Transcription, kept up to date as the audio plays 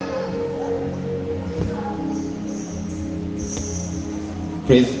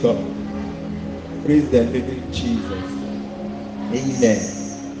Praise God. Praise the living Jesus. Amen.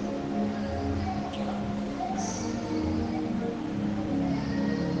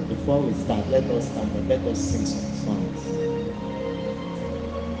 Before we start, let us stand and let us sing some songs.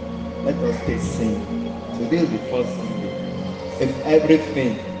 Let us sing. Today is the first Sunday. If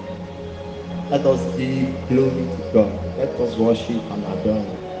everything, let us give glory to God. Let us worship and adore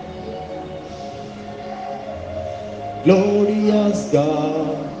Him. Glorious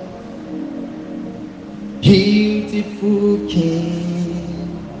God, beautiful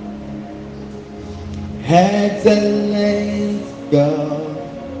King, excellent God,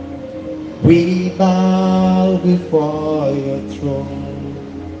 we bow before your throne.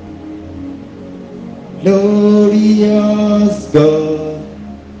 Glorious God,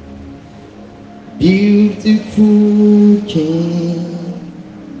 beautiful King,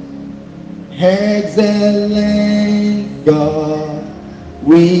 excellent God,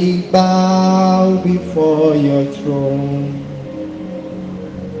 we bow before your throne.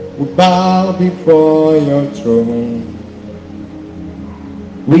 We bow before your throne.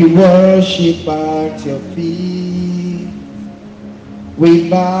 We worship at your feet. We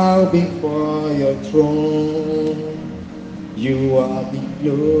bow before your throne. You are the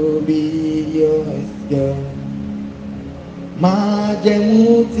glorious God.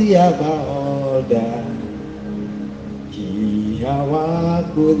 Májẹ̀mú tí a bá ọ̀dà kí àwa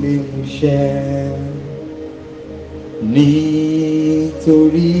kò lè múṣẹ.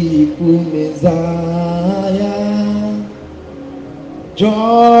 Nítorí ikú Mèsáyà,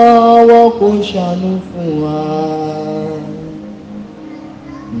 jọ̀wọ́ kó ṣàánú fún wa.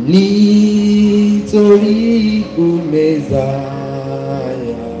 Nítorí ikú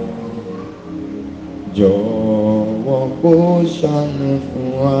Mèsáyà, jọ̀wọ́ kó ṣàánú fún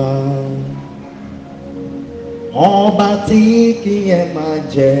wa. Ọba tí kì í máa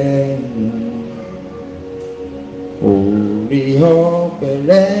jẹun, orí ọ̀fẹ́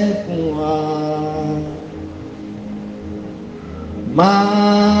rẹ̀ fún wa.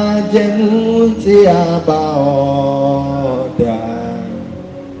 Májẹ̀mú tí a bá ọ̀dà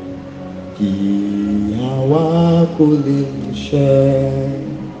kí àwa kò lè múṣẹ.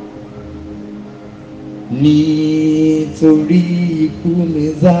 Nítorí ikú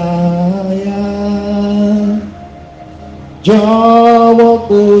Mèsáyà, jọ̀wọ́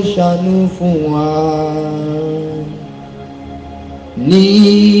kó ṣàánú fún wa.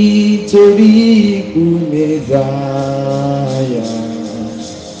 Nítorí ikú Mèsáyà,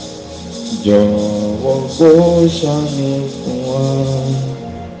 jọ̀wọ́ kó ṣàánú fún wa.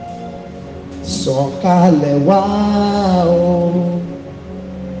 Sọ̀kalẹ̀ wá o,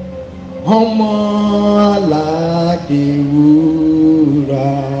 ọmọ aládé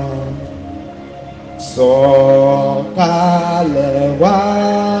wúrà. Sọ̀kalẹ̀ wá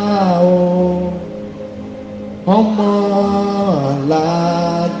o, ọmọ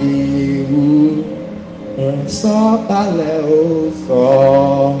aládé wúrà. Sọ̀kalẹ̀ o,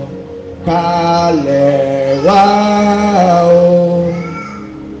 sọ̀kalẹ̀ wá o,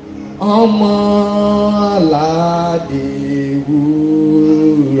 ọmọ aládé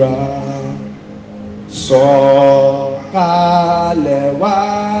wúrà. Sọ̀kalẹ̀ wá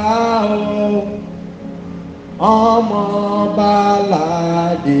o, ọmọ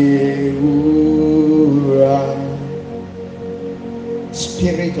aládé wúrà.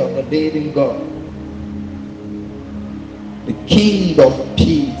 Spirit of the living God, the King of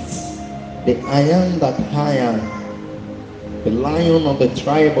peace, the I am that I am, the Lion of the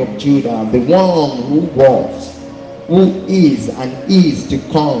tribe of Judah, the one who was, who is and is to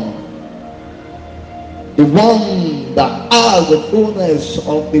come, the one that has the fullness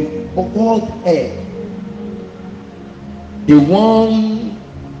of the Godhead, the one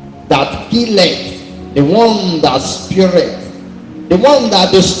that killeth, the one that spirit, the one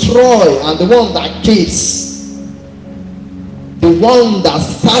that destroys and the one that keeps, the one that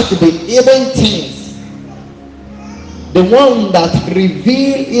search the hidden things, the one that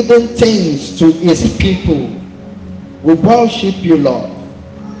reveals hidden things to his people. We worship you, Lord.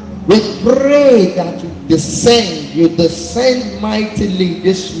 We pray that you descend mightily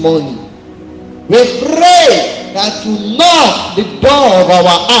this morning. We pray that you knock the door of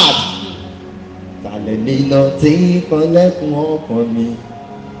our heart. Tàlẹ̀ nínà tí kọlẹ́kùn ọkàn mi.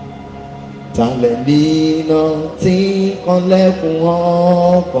 Tàlẹ̀ nínà tí kọlẹ́kùn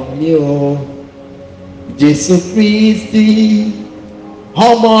ọkàn mi o. Jésù Kristi,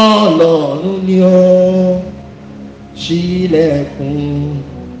 ọmọ Ọlọ́run ni o. Ṣílẹ̀kùn,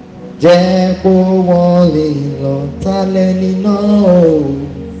 jẹ́ kó wọlé lọ. Tàlẹ̀ nínà o.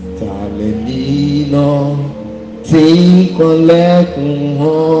 Tàlẹ̀ nínà tí kanlẹ̀kùn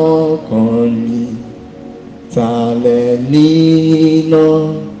ọkàn mi, talẹ̀ nínà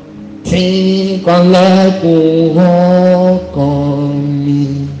tí kanlẹ̀kùn ọkàn mi.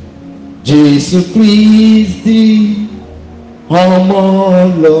 Jésù Kristi ọmọ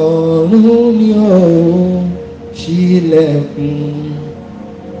Ọlọ́run ni ó ṣílẹ̀kùn,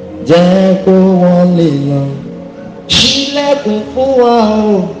 jẹ́ kó wọlé lọ. Ṣílẹ̀kùn fún wa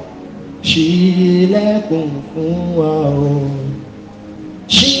o, ṣílẹ̀kùn fún wa o,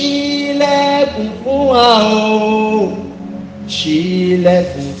 ṣílẹ̀kùn fún wa o,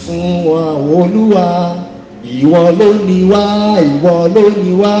 ṣílẹ̀kùn fún wa Olúwa. Ìwọ ló ní wá, ìwọ ló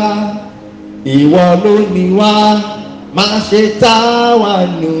ní wá, ìwọ ló ní wá, má ṣe tá wa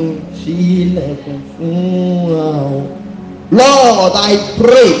nù, ṣílẹ̀kùn fún wa o. Lord, I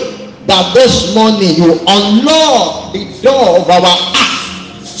pray that this morning you unlock the door of our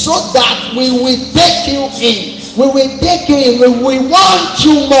heart so that we will take you in. We will take you in. We will want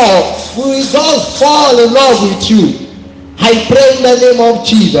you more. We will just fall in love with you. I pray in the name of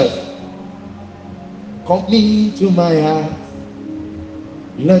Jesus. Come into my heart,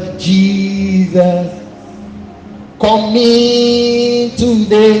 Lord Jesus. Come in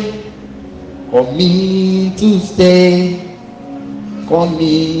today. Come in to stay. Come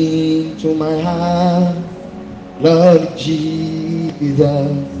into my heart, Lord Jesus.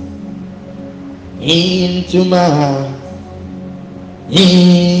 Into my heart,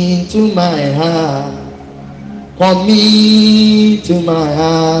 into my heart. Come into my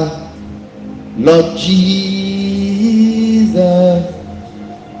heart, Lord Jesus.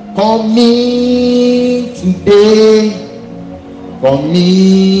 Come in today. Come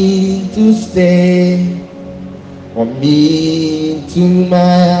in to stay. Come into my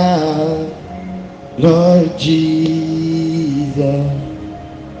heart, Lord Jesus.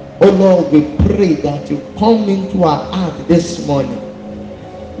 Oh Lord, we pray that you come into our heart this morning.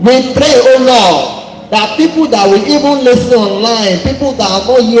 We pray, oh Lord, that people that will even listen online, people that are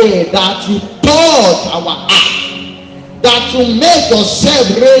not here, that you touch our heart, that you make yourself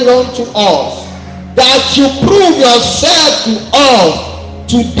real unto us, that you prove yourself to us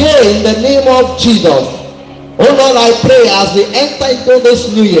today in the name of Jesus. Oh Lord, I pray as we enter into this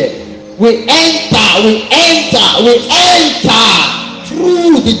new year, we enter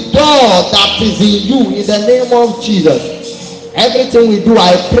through the door that is in you in the name of Jesus. Everything we do,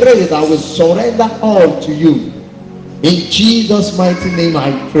 I pray that we surrender all to you. In Jesus' mighty name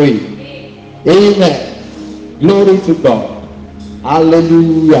I pray. Amen. Glory to God.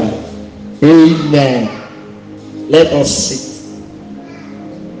 Hallelujah. Amen. Let us sit.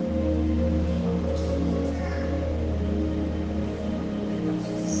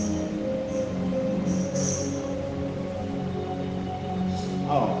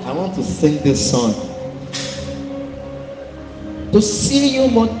 I want to sing this song. To see you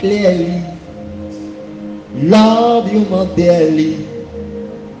more clearly, love you more dearly,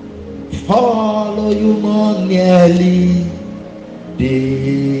 follow you more nearly,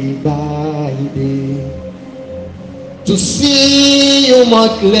 day by day. To see you more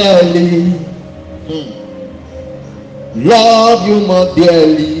clearly, love you more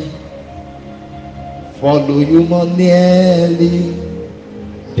dearly, follow you more nearly,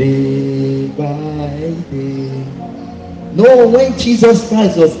 day by day. No, when Jesus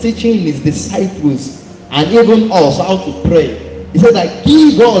Christ was teaching his disciples and even us how to pray, he said that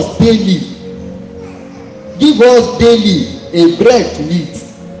give us daily a bread to eat.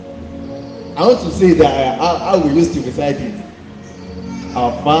 I want to say that how we used to recite it.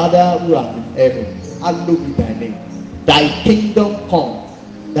 Our Father who art in heaven, hallowed be thy name. Thy kingdom come,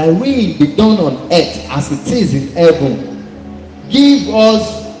 thy will be done on earth as it is in heaven. Give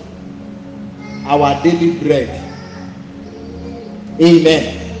us our daily bread. Amen.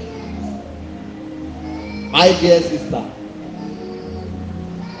 My dear sister,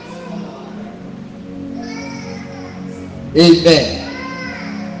 amen.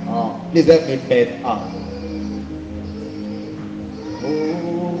 Please help me pay it up.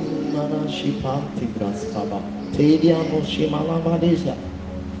 Oh, Nana Shipanti Graskaba, Tediamo Shimalavadesha.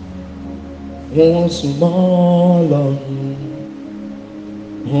 Oh, Sumala,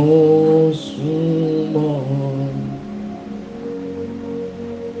 oh, Sumala.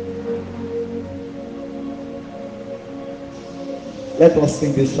 Let us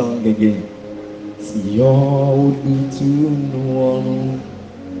sing this song again. See all the tune one.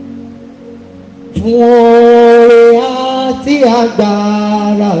 Fún oore àti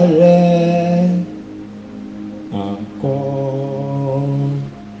agbára rẹ̀, à ń kọ́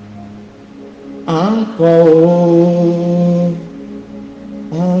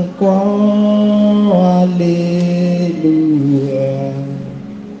hallelujah.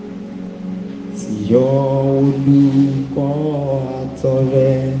 yọ olùkọ́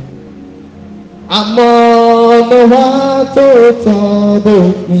àtọrẹ. Àmọ́ ọmọ wa tó tọ́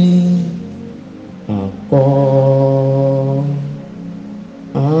dópin.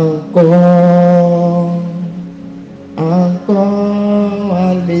 Àkọ́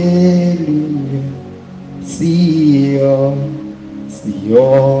hallelujah sí ọ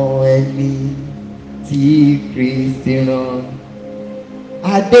ẹni tí Kristi rán.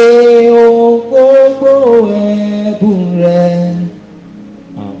 Adé ohun gbogbo ẹ̀bùn rẹ̀.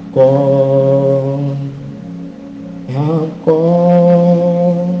 Àkọ́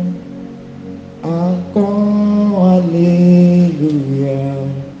hallelujah.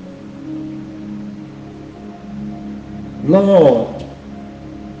 Lord,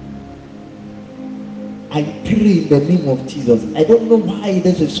 I pray in the name of Jesus. I don't know why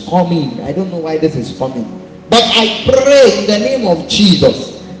this is coming. But I pray in the name of Jesus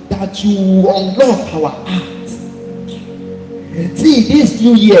that you unlock our hearts. See, this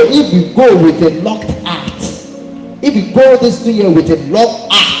new year, if we go with a locked heart, if we go this new year with a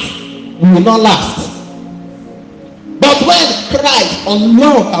locked heart, we will not last. But when Christ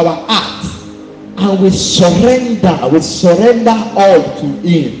unlock our hearts and we surrender all to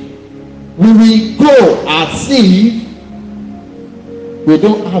Him, we will go as if we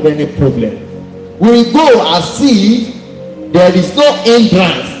don't have any problem. We will go as if there is no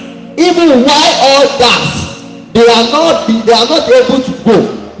hindrance. Even while others they are not able to go,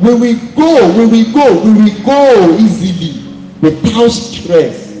 we will go easily without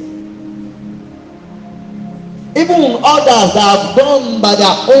stress. Even others that have done by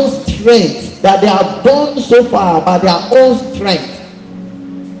their own strength, that they have done so far by their own strength.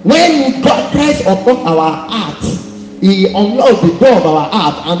 When Christ unlock our heart, He unlocks the door of our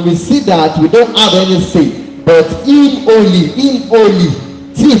heart, and we see that we don't have any say, but Him only.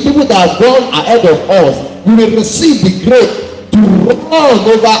 See, people that have gone ahead of us, we will receive the grace to run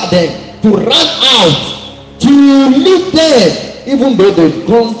over them, to run out, to lead them, even though they've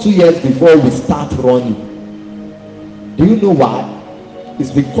gone 2 years before we start running. Do you know why?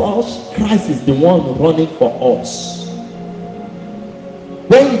 It's because Christ is the one running for us.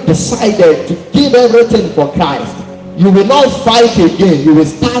 When you decided to give everything for Christ, you will not fight again. You will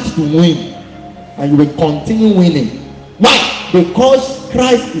start to win, and you will continue winning. Why? Because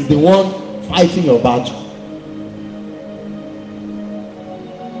Christ is the one fighting your battle.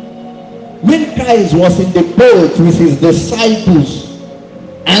 When Christ was in the boat with his disciples,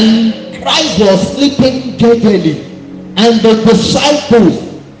 and Christ was sleeping gently, and the disciples,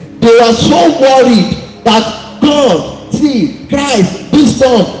 they were so worried that God, see, Christ, this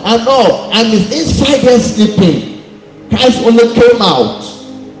son and all, and is inside there sleeping. Christ only came out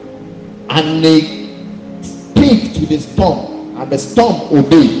and he speak to the storm, and the storm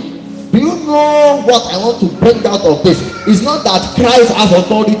obeyed. Do you know what I want to bring out of this? It's not that Christ has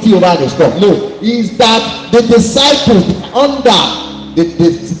authority over the storm. No, it's that the disciples under the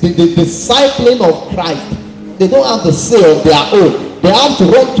discipling of Christ, they don't have the say of their own. They have to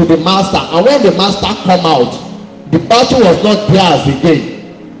run to the master, and when the master come out, the battle was not theirs again.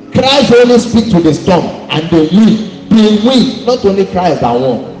 Christ only speak to the storm, and they win. They win. Not only Christ that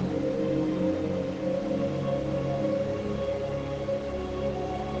won.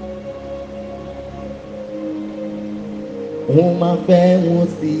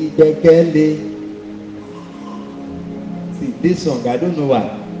 See, this song, I don't know why.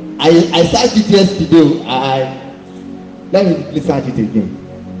 I started it yesterday. Let me please start it again.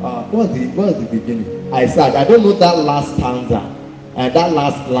 What's the beginning? I don't know that last stanza and that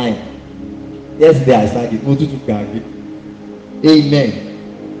last line. Yesterday I started it. Amen.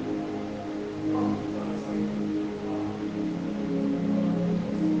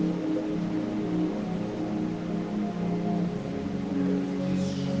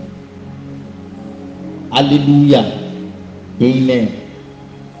 Hallelujah. Amen.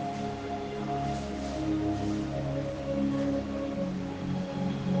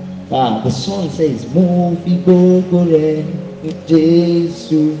 The song says, "Mo fi gbogbo rẹ̀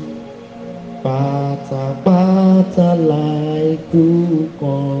Jésù, pátápátá láìkú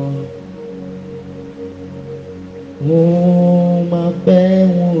kan. Mo máa fẹ́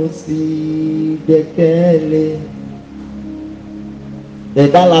wọn sí gbẹ́kẹ̀lé."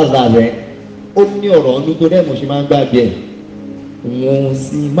 Ẹ̀dá Lazarus rẹ̀ ó ní ọ̀rọ̀ ọdún tó dẹ́ mo ṣe máa ń gbàgbé ẹ̀. Wọ́n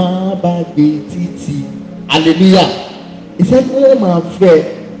sì máa bá gbé títì. Hallelujah. Ìṣẹ́ tí wọ́n máa fẹ́,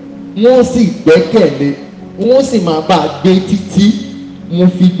 wọ́n sì gbẹ́kẹ̀lé, wọ́n sì máa bá gbé títí. Mo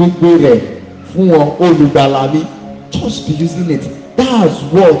fi gbogbo rẹ̀ fún wọn, olùgbàlà mi. Just be using it. That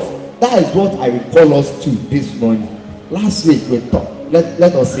is what I will call us to this morning. Last week we talked.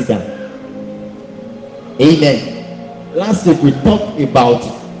 Let us sit down. Amen. Last week we talked about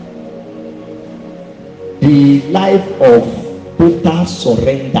the life of total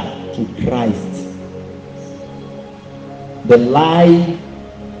surrender to Christ. The life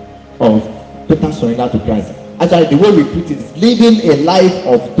of total surrender to Christ. Actually, the way we put it is living a life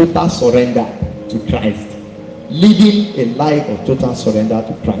of total surrender to Christ. Living a life of total surrender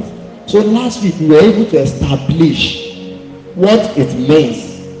to Christ. So last week we were able to establish what it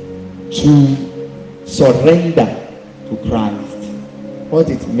means to surrender to Christ. What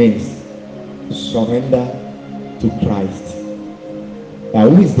it means to surrender to Christ. Now,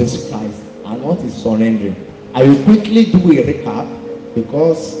 who is this Christ and what is surrendering? I will quickly do a recap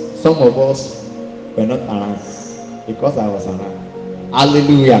because some of us were not around, because I was around.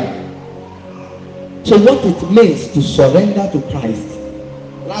 Hallelujah. So what it means to surrender to Christ.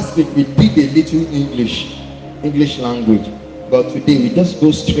 Last week we did a little English language, but today we just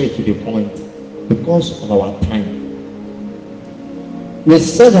go straight to the point because of our time. We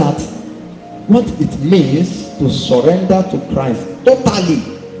said that what it means to surrender to Christ totally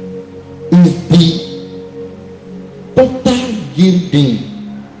is the total yielding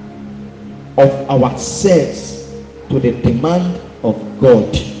of ourselves to the demand of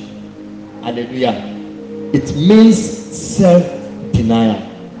God. Hallelujah. It means self-denial.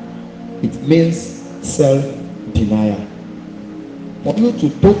 It means self-denial. For you to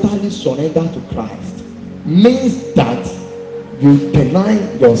totally surrender to Christ means that you deny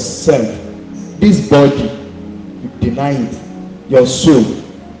yourself, this body, you deny it, your soul,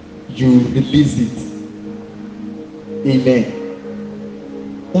 you release it. Amen.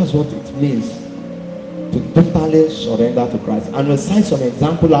 That's what it means to totally surrender to Christ. And we cited some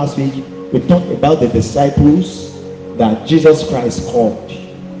example last week. We talked about the disciples that Jesus Christ called.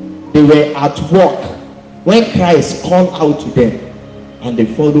 They were at work when Christ called out to them, and they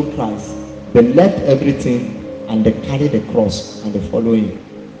followed Christ. They left everything and they carried the cross and they followed him.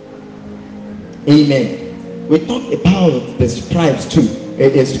 Amen. We talked about the scribes too.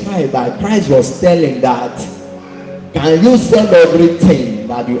 A scribe that Christ was telling that, can you sell everything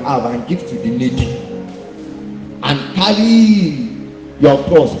that you have and give to the needy and carry your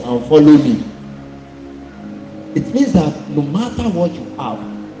cross and follow me? It means that no matter what you have,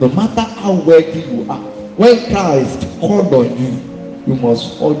 no matter how wealthy you are, when Christ called on you, you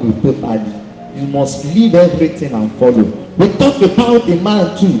must follow totally. You must leave everything and follow. We talked about a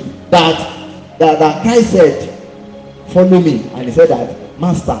man too that Christ said, follow me, and he said that,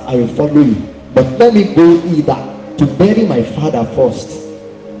 Master, I will follow you, but let me go either to bury my father first.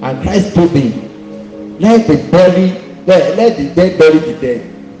 And Christ told him, let the dead bury the dead,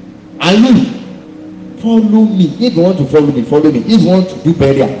 and you follow me. If you want to follow me, follow me. If you want to do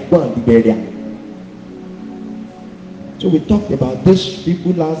burial, go and do burial. So we talked about these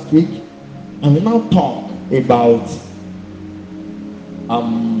people last week, and we now talk about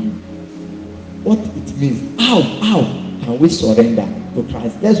what it means. How can we surrender to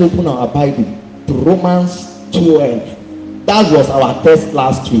Christ? Let's open our Bible to Romans 12. That was our test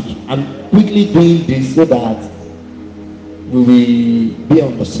last week. I'm quickly doing this so that we will be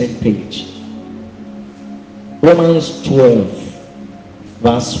on the same page. Romans 12,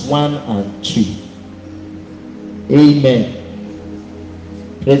 verse 1 and 2. Amen.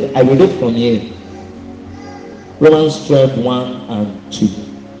 I will look from here. Romans 12, 1 and 2.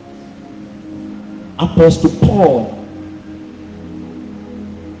 Apostle Paul.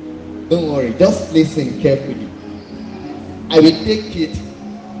 Don't worry, just listen carefully. I will take it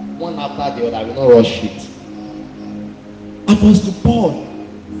one after the other. I will not rush it. Apostle Paul.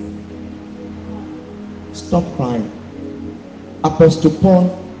 Stop crying. Apostle Paul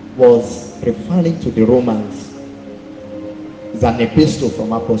was referring to the Romans. It's an epistle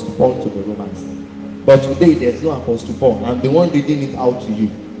from Apostle Paul to the Romans. But today there's no Apostle Paul. I'm the one reading it out to you.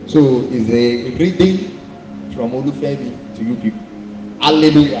 So it's a reading from Olufemi to you people.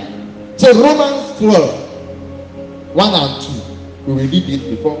 Hallelujah. So Romans 12, 1 and 2. We will read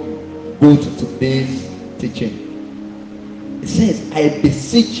it before we go to today's teaching. It says, I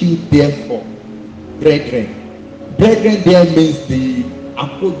beseech you therefore, brethren. Brethren there means the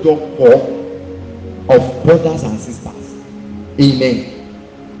apostrophe of brothers and sisters. Amen.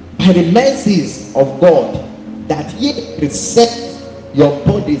 By the mercies of God, that ye present your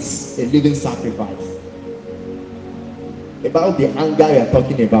bodies a living sacrifice. About the anger we are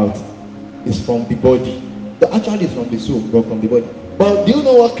talking about is from the body. Actually it's from the soul, but from the body. But do you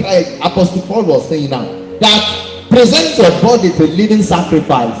know what Christ, Apostle Paul was saying now? That present your body to a living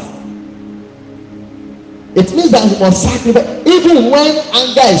sacrifice. It means that you must sacrifice. Even when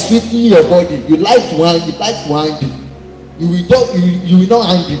anger is sweeping your body, you like to angry, you will not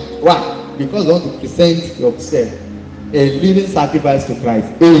angry. Why? because you want to present yourself a living sacrifice to Christ.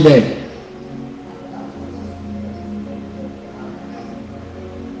 Amen.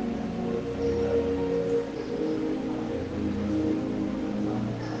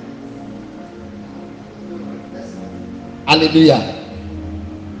 Hallelujah.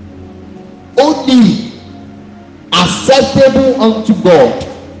 Only acceptable unto God,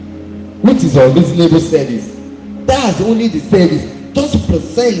 which is a reasonable service. That's only the service. Just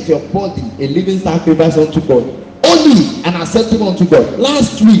present your body a living sacrifice unto God. Only an acceptable unto God.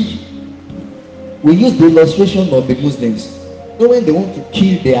 Last week, we used the illustration of the Muslims. You know, when they want to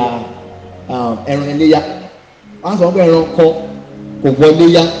kill their ẹran ẹlẹ́yà, wọ́n sọ pé ẹran kan kò wọlé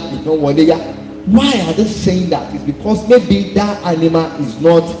yá, ìkan wọlé yá. Why are they saying that? It's because maybe that animal is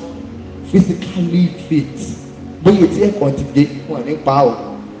not physically fit. But you take one and power.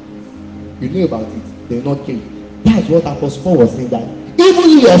 You know about it. They will not kill. That's what Apostle Paul was saying, that even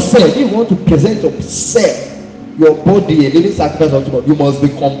you yourself, if you want to present yourself, your body, a living sacrifice unto God, you must be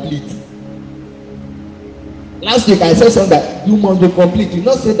complete. Last week I said something that you must be complete. You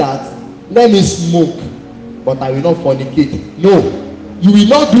not say that, let me smoke, but I will not fornicate. No, you will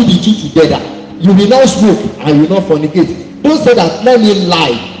not do the two together. You will not smoke and you will not fornicate. Don't say that, let me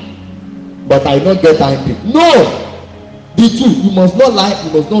lie, but I will not get angry. No, the two, you must not lie,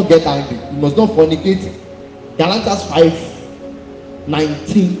 you must not get angry, you must not fornicate. Galatians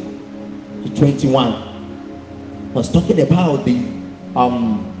 5:19 to 21 was talking about the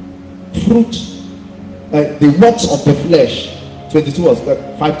fruit, the works of the flesh.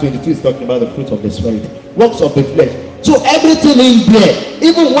 5:22 is talking about the fruit of the spirit, works of the flesh. So everything in there,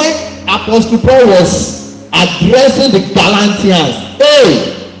 even when Apostle Paul was addressing the Galatians,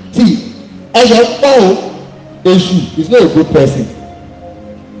 hey, see, as a Paul, is not a good person.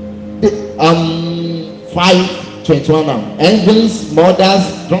 5:21 now. Envyings, murders,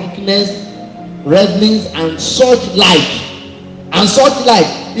 drunkenness, revelings, and such like. And such like.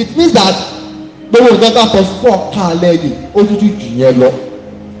 It means that they will never for car lady.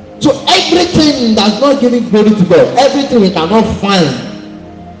 So everything that's not giving glory to God, everything we cannot find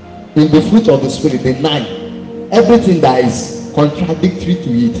in the fruit of the spirit, the 9, everything that is contradictory to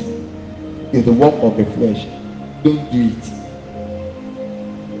it is the work of the flesh. Don't do it.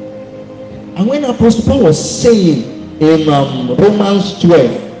 And when Apostle Paul was saying in Romans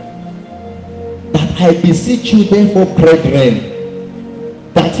 12 that I beseech you therefore, brethren,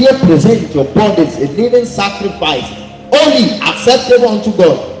 that ye present your bodies a living sacrifice, only acceptable unto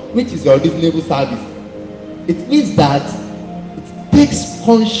God, which is your reasonable service. It means that it takes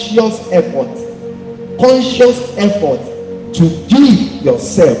conscious effort to give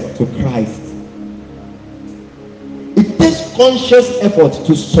yourself to Christ. It takes conscious effort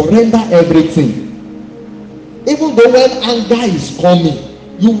to surrender everything. Even though when anger is coming,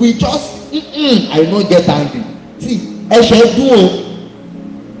 you will just I will not get angry. See,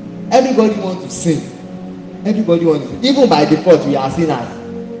 everybody wants to sin. Everybody wants to sin. Even by default, we are sinners.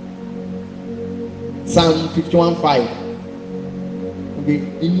 Psalm 51:5. Okay,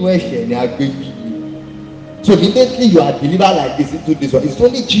 so immediately you are delivered like this into this one. It's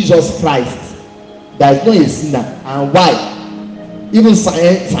only Jesus Christ that is not a sinner. And why? Even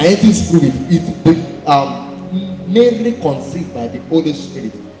scientists prove it. It's mainly conceived by the Holy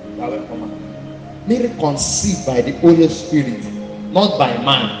Spirit. Mainly conceived by the Holy Spirit, not by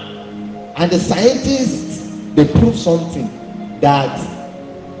man. And the scientists, they prove something, that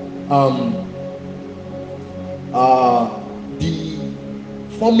the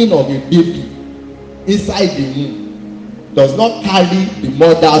forming of a baby inside the womb does not carry the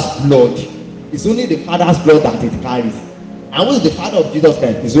mother's blood. It's only the father's blood that it carries. And who is the father of Jesus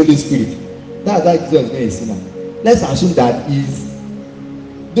Christ? His Holy Spirit. That's why Jesus is not a sinner. Let's assume that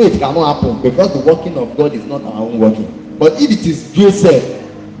though it cannot happen because the working of God is not our own working. But if it is Joseph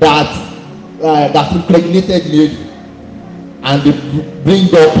that impregnated Mary and they bring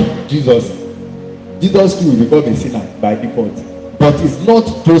up Jesus too will become a sinner by default. But it's not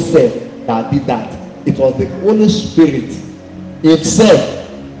Joseph that did that. It was the Holy Spirit himself.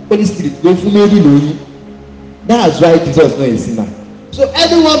 Holy Spirit go for Mary. That's why Jesus is not a sinner. So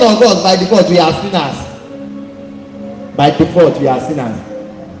every one of us by default we are sinners. By default we are sinners.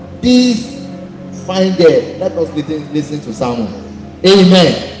 This fine girl, let us listen to Samuel.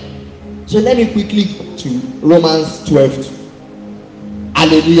 Amen. So let me quickly go to Romans 12.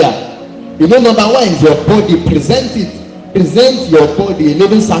 Hallelujah. You know, number one is your body. Present your body a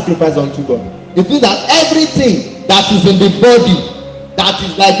living sacrifice unto God. It means that everything that is in the body that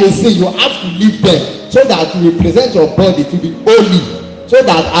is like a sin, you have to leave them so that you will present your body to be holy, so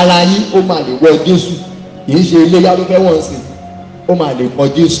that ara yín ó máa lè wọ Jésù. Kì í ṣe iléyá ló fẹ́ wọ́n sìn. ó máa lè mọ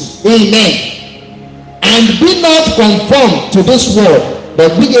Jésù. Amen. And be not conformed to this world,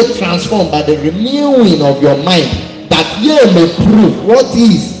 but be ye transformed by the renewing of your mind, that ye may prove what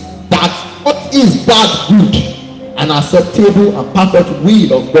is that good and acceptable and perfect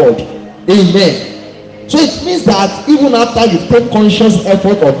will of God. Amen. So it means that even after you take conscious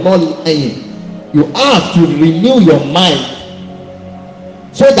effort of not lying, you have to renew your mind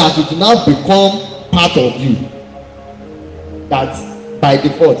so that it will now become part of you, that by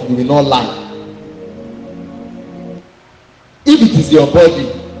default you will not lie. If it is your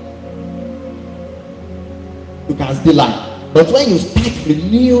body, you can still lie. But when you start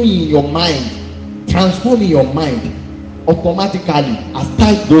renewing your mind, transforming your mind, automatically as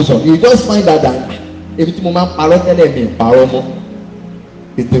time goes on, you just find out that every moment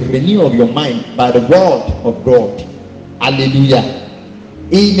it's the renewal of your mind by the word of God. Hallelujah.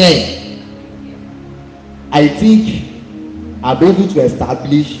 Amen. I think I'll be able to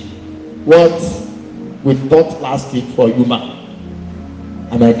establish what we taught last week for you, ma.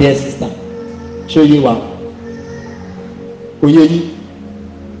 And my dear sister, show you what.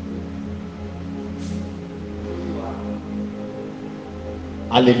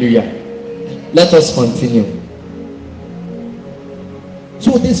 Hallelujah. Let us continue.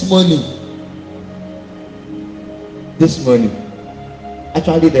 So this morning,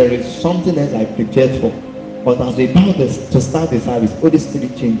 actually there is something else I prepared for, but as we about to start the service, Holy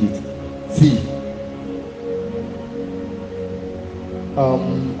Spirit change it. See,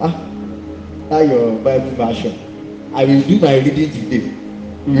 that your Bible version. I will do my reading today.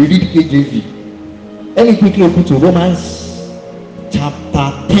 We will read KJV. Let me quickly open to Romans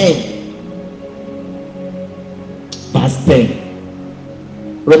chapter 10, verse 10.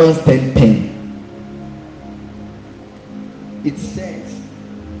 Romans 10:10. It says,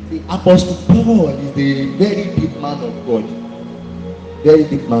 the Apostle Paul is a very big man of God. Very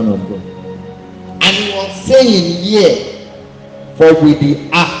big man of God. And he was saying here, for with the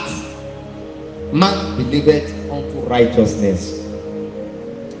heart man believeth unto righteousness,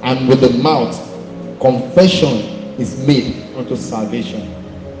 and with the mouth confession is made unto salvation.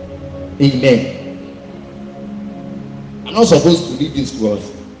 Amen. I'm not supposed to read this to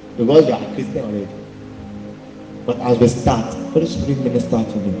us because you are a Christian already. But as we start, Holy Spirit minister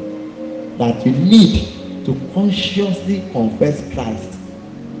to me that you need to consciously confess Christ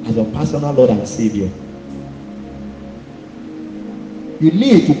as your personal Lord and Savior. You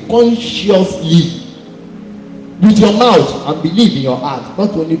need to consciously, with your mouth, and believe in your heart,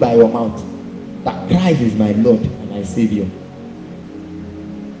 not only by your mouth, that Christ is my Lord and my Savior.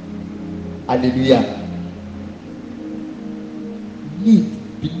 Hallelujah.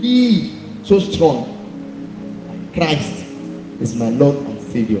 Believe so strong that Christ is my Lord and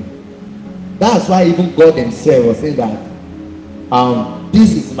Savior. That's why even God himself was saying that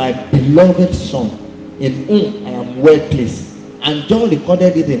this is my beloved Son in whom I am well pleased. And John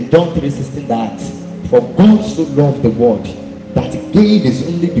recorded it in John 3:16 that for God so loved the world that he gave his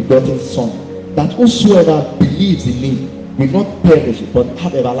only begotten Son, that whosoever believes in him will not perish but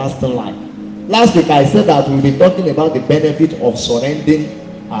have everlasting life. Last week I said that we'll be talking about the benefit of surrendering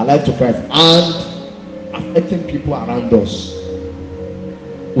our life to Christ and affecting people around us.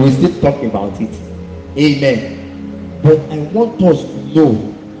 We'll still talk about it. Amen. But I want us to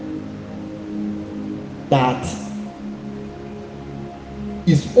know that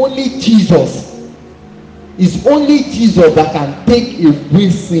it's only Jesus that can take away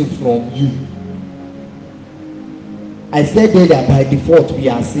sin from you. I said earlier, by default we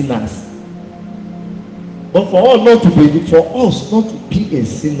are sinners. But for us not to be a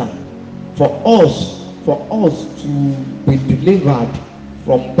sinner, for us to be delivered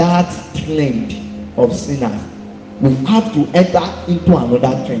from that trend of sinners, we have to enter into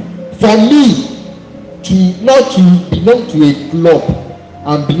another trend. For me not to belong to a club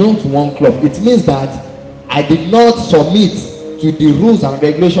and belong to one club, it means that I did not submit to the rules and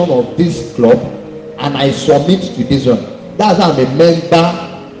regulations of this club, and I submit to this one. That's why I'm a member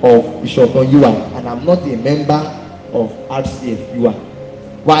of Ishokon UI, and I'm not a member of RCF UI.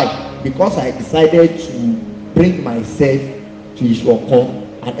 Why? Because I decided to bring myself to Ishokon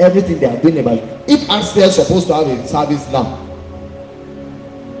and everything they are doing about it. If RCF is supposed to have a service now,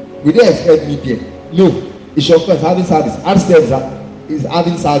 will they expect me there? No. Ishokon is having service. RCF is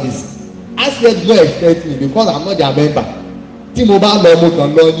having service. RCF do not expect me because I'm not their member. T-Mobile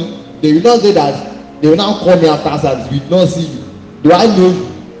learning, they will not say that they will now call me after service. We will not see you. Do I know you?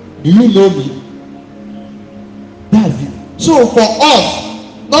 Do you know me? That's it. So for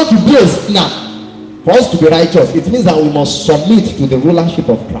us not to be a sinner, for us to be righteous, it means that we must submit to the rulership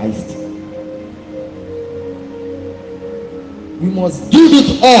of Christ. We must give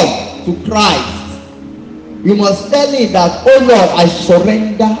it all to Christ. We must tell him that, oh Lord, I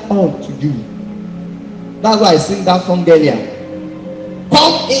surrender all to you. That's why I sing that song earlier.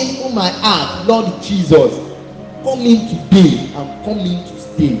 Come into my heart, Lord Jesus. Come in today and come in to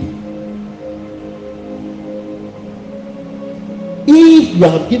stay. If you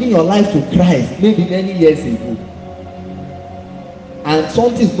have given your life to Christ maybe many years ago, and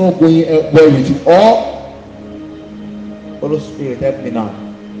something is not going well with you, or Holy Spirit, help me now,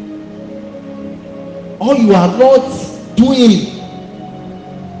 or you are not doing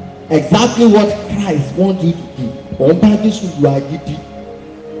exactly what Christ wants you to do,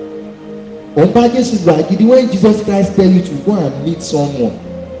 when Jesus Christ tell you to go and meet someone,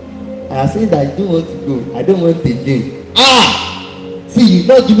 I am saying that you don't want to go, I don't want again. See, you've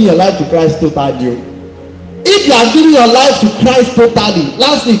not giving your life to Christ totally. If you are giving your life to Christ totally,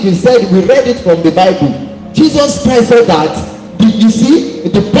 last week we read it from the Bible. Jesus Christ said that, you see,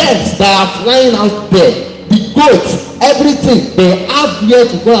 the birds that are flying out there, the goats, everything, they have where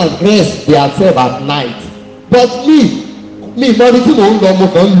to go and rest themselves at night. But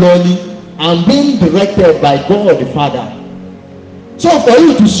I'm being directed by God the Father. So for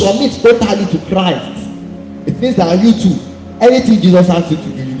you to submit totally to Christ, it means that you too, anything Jesus asks you to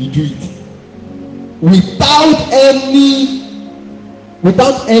do, you will do it. Without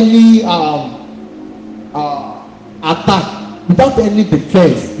any attack, without any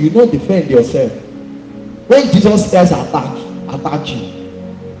defense. You don't defend yourself. When Jesus Christ attack you,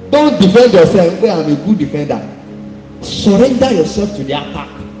 don't defend yourself. Well, I'm a good defender. Surrender yourself to the attack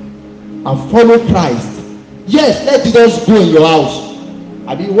and follow Christ. Yes, let Jesus go in your house.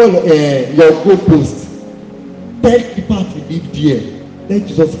 I mean, your goalpost. Tell people to live there. Let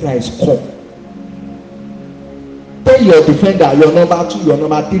Jesus Christ come. Tell your defender, your number 2, your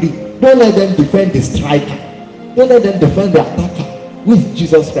number 3. Don't let them defend the striker. Don't let them defend the attacker with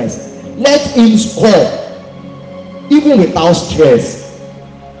Jesus Christ. Let him score, even without stress.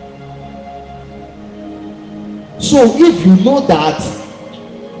 So if you know that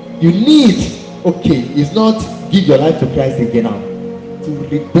you need, it's not give your life to Christ again now, to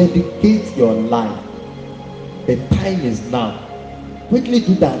rededicate your life. The time is now. Quickly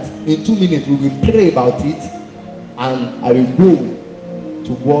do that. In 2 minutes we will pray about it, and I will go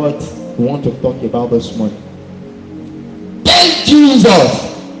to what we want to talk about this morning. Tell Jesus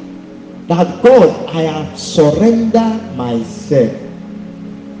that, God, I have surrendered myself.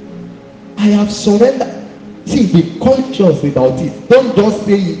 I have surrendered. See, be conscious about it. Don't just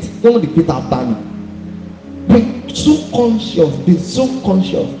say it. Don't repeat after me. Be so conscious. Be so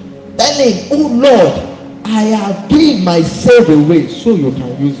conscious. Tell him, oh Lord, I have given myself away so you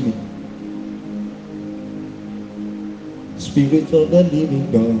can use me. Spirit of the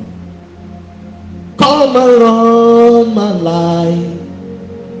living God, come around my life.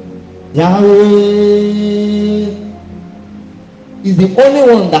 Yahweh is the only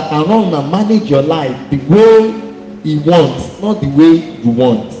one that can run and manage your life the way he wants, not the way you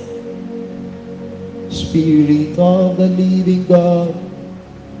want. Spirit of the living God,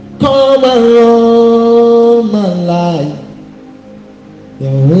 come around my life.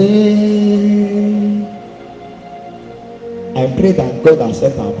 Yahweh, I pray that God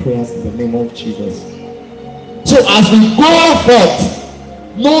accept our prayers in the name of Jesus. So as we go forth,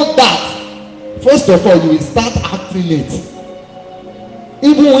 know that first of all you will start acting it.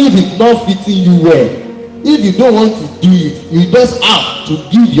 Even if it's not fitting you well, if you don't want to do it, you just have to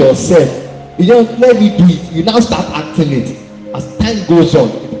give yourself. You just let me do it. You now start acting it. As time goes on,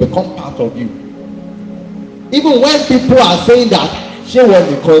 it becomes part of you. Even when people are saying that, share what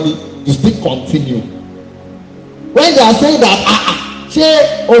they call it, you still continue. When they are saying that,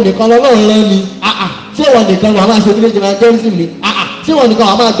 ṣé onìkan lọ́lọ́run rán mi, ṣé wọn nìkan wàá máa ṣe village evangelism ni, ṣé wọn nìkan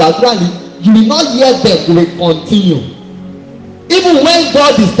wàá máa gbàdúrà ni, you will not hear them, you will continue. Even when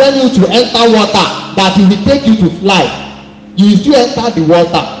God is telling you to enter water, that he will take you to fly, you will still enter the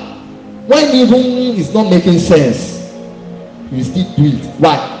water. When even it's not making sense, you will still do it.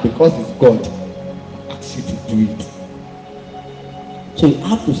 Why? Because it's God that asks you to do it. So you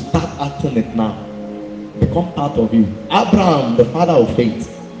have to start acting it now. Become part of you. Abraham, the father of faith,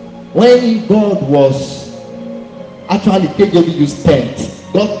 when God was actually KJV used tent,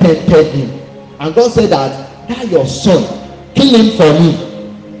 God tempted him, and God said that your son, kill him for me.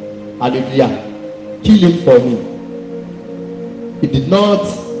 Hallelujah. Kill him for me. He did not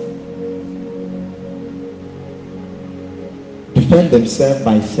defend himself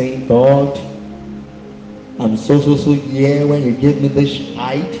by saying, God, I'm so here when you gave me this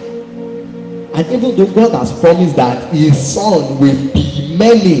child. And even though God has promised that his son will be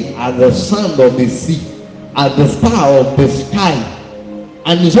many as the sand of the sea, as the star of the sky,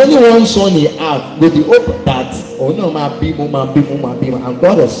 and there's only one son he had with the hope that oh no, my people, and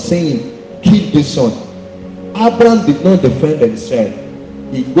God was saying, kill this son. Abraham did not defend himself.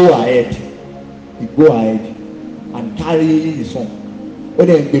 He go ahead and carry his son.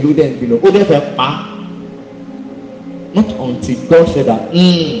 Not until God said that,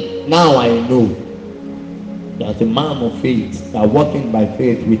 now I know that the man of faith that working by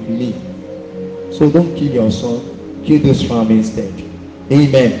faith with me. So don't kill your son, kill this ram instead.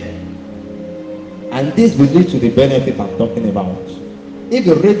 Amen. And this will lead to the benefit I'm talking about. If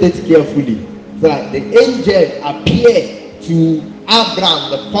you read it carefully, that the angel appeared to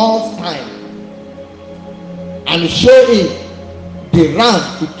Abraham the first time and showed him the ram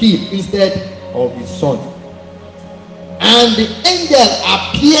to kill instead of his son. And the angel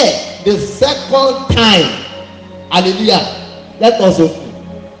appeared the second time. Hallelujah. Let us open.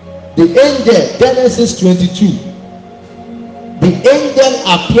 The angel, Genesis 22. The angel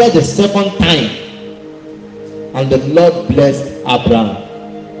appeared the second time, and the Lord blessed Abraham.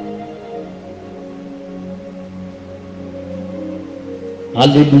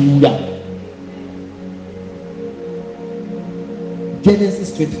 Hallelujah.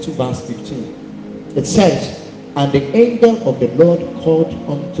 Genesis 22 verse 15. It says, and the angel of the Lord called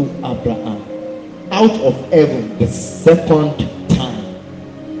unto Abraham out of heaven the second time,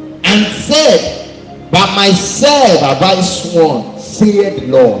 and said, by myself have I sworn, saith the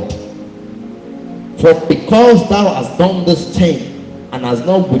Lord, for because thou hast done this thing, and hast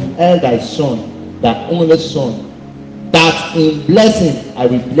not withheld thy son, thy only son, that in blessing I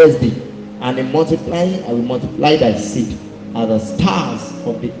will bless thee, and in multiplying I will multiply thy seed as the stars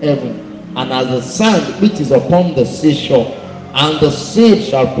of the heaven, and as the sand which is upon the seashore, and the seed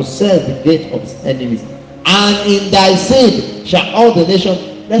shall possess the gate of his enemies, and in thy seed shall all the nations.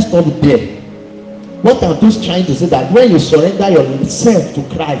 Let's stop there. What I'm just trying to say, that when you surrender yourself to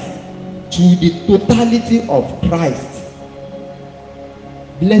Christ, to the totality of Christ,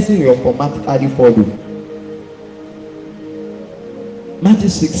 blessing will automatically follow. Matthew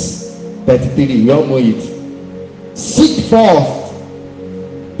 6:33, you all know it. Seek first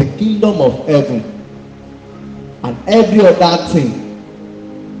the kingdom of heaven, and every other thing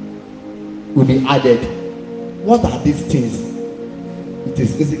will be added. What are these things? It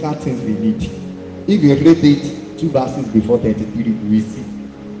is physical things we need. If you read it 2 verses before 33, you will see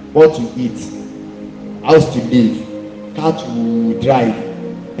what to eat, house to live, car to drive,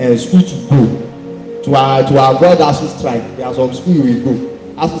 and school to go. To avoid ASUU strike, there are some school you will go.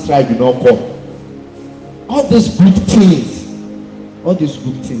 ASUU strike will not come. All these good things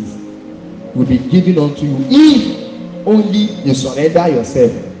will be given unto you if only you surrender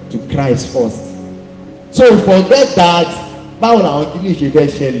yourself to Christ first. So forget that.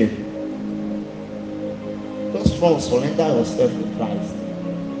 Just first surrender yourself to Christ.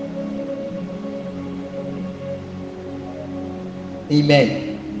 Amen.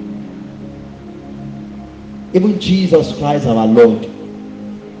 Even Jesus Christ our Lord,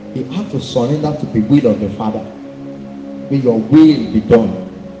 he had to surrender to the will of the Father. May your will be done.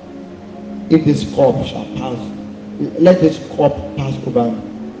 If this cup shall pass, let this cup pass over me.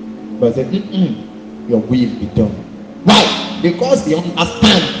 But say, your will be done. Why? Because they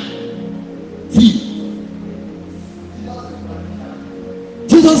understand. See,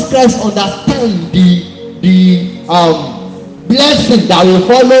 Jesus Christ understands the blessing that will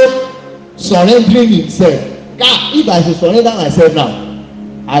follow surrendering himself. God, if I should surrender myself now,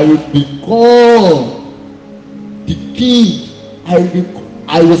 I will become the king.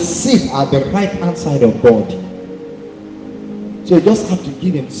 I will sit at the right hand side of God. So you just have to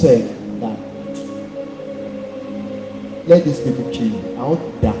give himself that. Let these people kill me. I want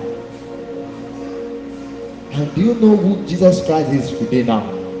to die. And do you know who Jesus Christ is today now?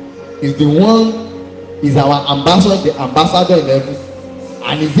 He's the one, he's our ambassador, the ambassador in heaven.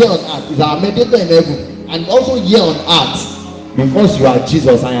 And he's here on earth. He's our mediator in heaven. And also here on earth. Because you are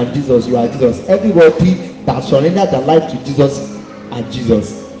Jesus, I am Jesus, you are Jesus. Everybody that surrendered their life to Jesus are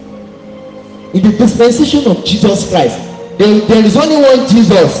Jesus. In the dispensation of Jesus Christ, there is only one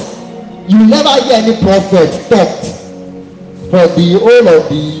Jesus. You will never hear any prophet talked for the whole of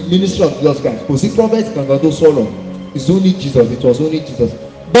the ministry of Jesus Christ. Because the prophet can go to Solo. It's only Jesus. It was only Jesus.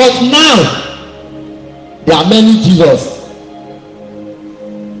 But now there are many Jesus.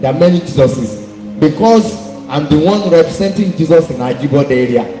 There are many Jesuses. Because I'm the one representing Jesus in Ajibode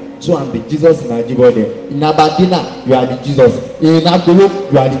area. So I'm the Jesus in Ajibode. In Abadina, you are the Jesus. In Agolo,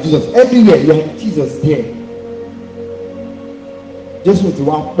 you are the Jesus. Everywhere, you are the Jesus there. Just with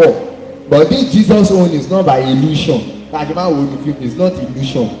one more. But this Jesus own is not by illusion. It's not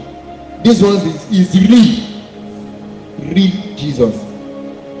illusion. This one is real Jesus.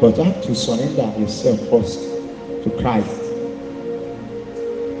 But you have to surrender yourself first to Christ.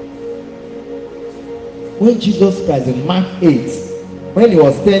 When Jesus Christ in Mark 8, when he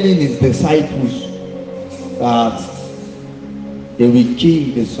was telling his disciples that they will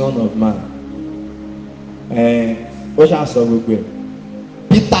kill the Son of Man,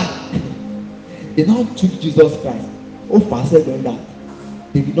 Peter, they now took Jesus Christ. Said that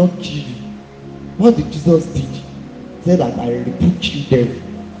they will not kill you. What did Jesus teach? He said that I rebuke you, devil.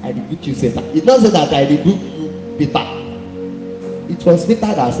 I rebuke you, Satan. It doesn't say that I rebuke you, Peter. It was Peter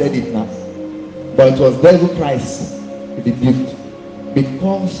that said it now. But it was devil Christ rebuked.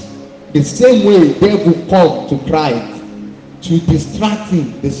 Because the same way devil comes to Christ to distract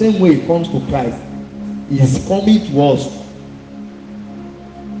him, the same way he comes to Christ, he is coming to us.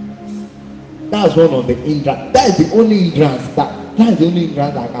 That's one of the hindrance. That is the only hindrance that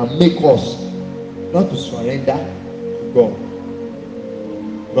can make us not to surrender to God.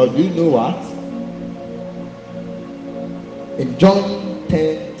 But do you know what? In John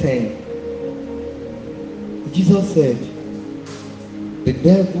 10:10, Jesus said, the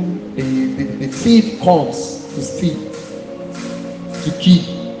devil, the thief comes to steal, to kill,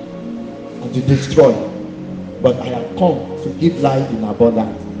 and to destroy. But I have come to give life in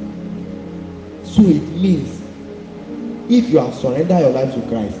abundance. So it means, if you have surrendered your life to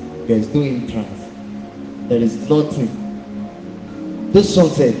Christ, there is no hindrance. There is nothing. This song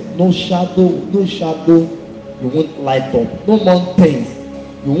said, no shadow you won't light up. No mountains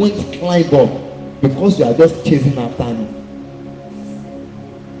you won't climb up, because you are just chasing after me.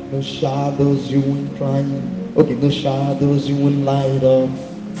 No shadows you won't climb. Okay, no shadows you won't light up.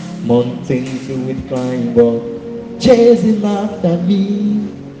 Mountains you won't climb up. Chasing after me.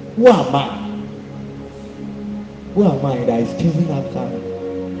 Who am I? Who am I that is chasing after me?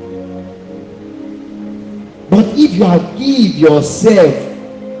 But if you have give yourself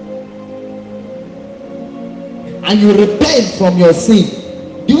and you repent from your sin,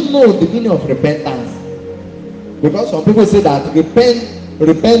 do you know the meaning of repentance? Because some people say that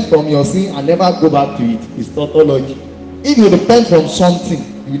repent from your sin and never go back to it. It's tautology. If you repent from something,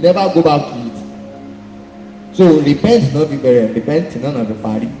 you never go back to it. So repent is not be buried. Repent is not the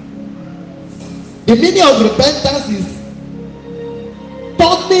party. The meaning of repentance is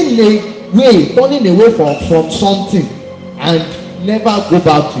turning away from something and never go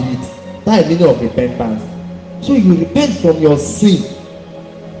back to it. That is the meaning of repentance. So you repent from your sin.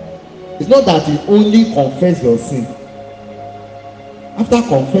 It's not that you only confess your sin. After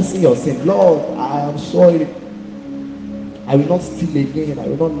confessing your sin, Lord, I am sorry. I will not steal again. I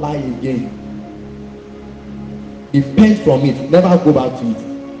will not lie again. Repent from it. Never go back to it.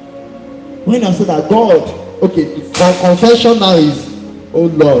 When I say that, God, okay, my confession now is, oh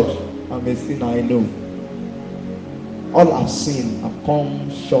Lord, I'm a sinner, I know. All I've sinned, I've come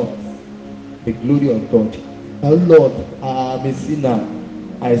short the glory of God. Oh Lord, I'm a sinner.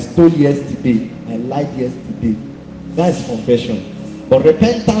 I stole yesterday. I lied yesterday. That's confession. But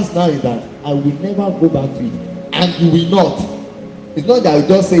repentance now is that I will never go back to it. And you will not. It's not that you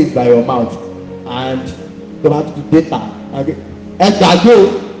just say it by your mouth and go back to data. Okay.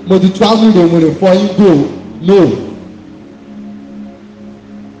 No.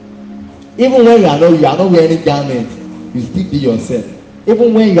 Even when you are not wearing garments, you still be yourself.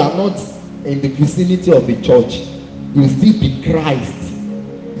 Even when you are not in the vicinity of the church, you still be Christ.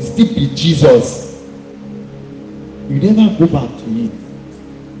 You still be Jesus. You never go back to it.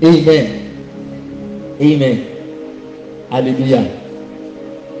 Amen. Amen. Hallelujah.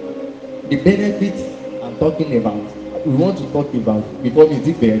 The benefit I'm talking about, we want to talk about becoming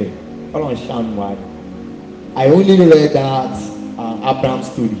different. I only read that Abraham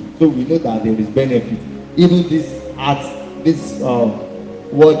story, so we know that there is benefit. Even these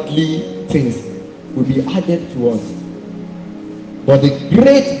worldly things will be added to us. But the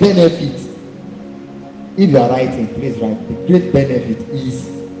great benefit, if you are writing, please write. The great benefit is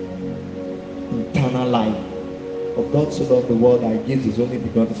eternal life. For God so loved the world that He gives His only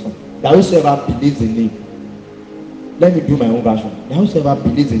begotten Son, that whosoever believes in Him. Let me do my own version. That whosoever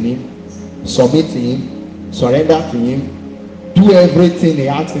believes in Him, submit to Him, surrender to Him, do everything He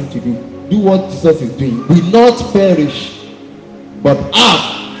asks him to do what Jesus is doing, will not perish, but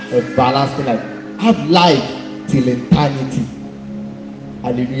have everlasting life. Have life till eternity.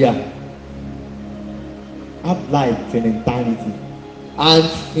 Hallelujah. Have life till eternity. And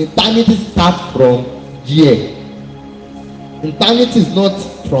eternity starts from here. Eternity is not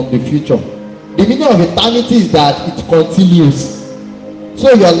from the future. The meaning of eternity is that it continues.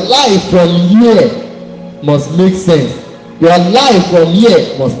 So your life from here must make sense. Your life from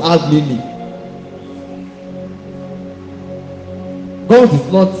here must have meaning. God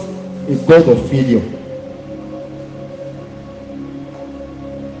is not a God of failure.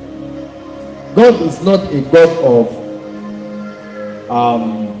 God is not a God of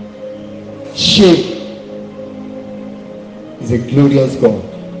shame. He's a glorious God.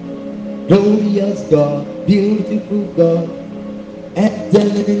 Glorious God, beautiful God,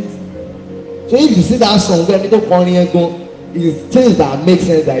 excellent. So if you see that song, then it's things that make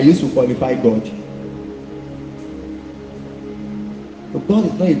sense that used to qualify God. But God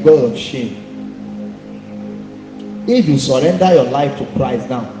is not a God of shame. If you surrender your life to Christ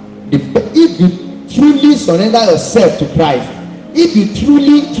now, if you truly surrender yourself to Christ, if you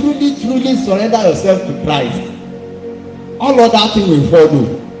truly surrender yourself to Christ, all other things will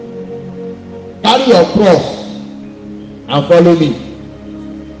follow. Carry your cross and follow me.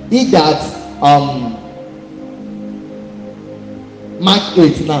 He that Mark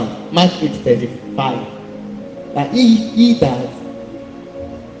 8 now, Mark 8:35. That he that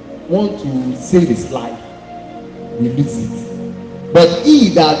want to save his life will lose it, but he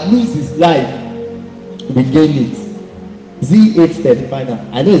that lose his life will gain it. Z 8:35 now.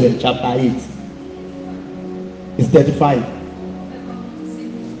 I know it's in chapter 8. It's 35.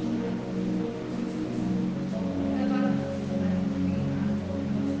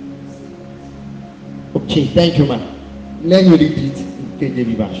 Okay, thank you, man. Let me repeat in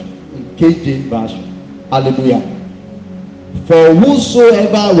KJV version. In KJV version. Hallelujah. For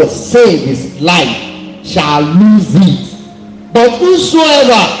whosoever will save his life shall lose it. But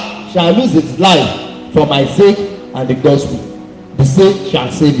whosoever shall lose his life for my sake and the gospel, the same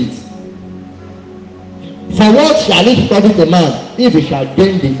shall save it. For what shall it profit a man if he shall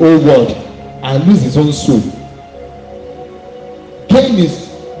gain the whole world and lose his own soul? Gain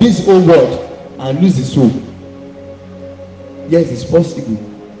this whole world and lose his soul. Yes, it's possible.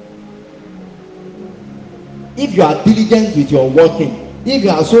 If you are diligent with your working, if you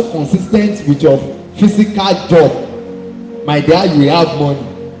are so consistent with your physical job, my dear, you will have money.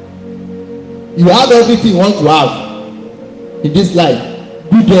 You have everything you want to have in this life.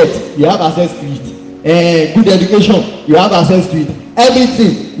 Good health, you have access to it. Good education, you have access to it.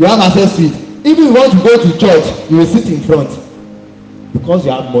 Everything, you have access to it. Even if you want to go to church, you will sit in front. Because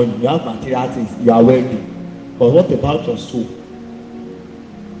you have money, you have material things, you are wealthy. But what about your soul?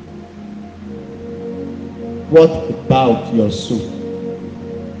 What about your soul?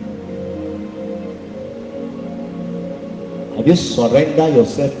 Have you surrendered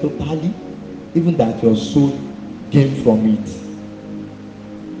yourself totally, even that your soul came from it?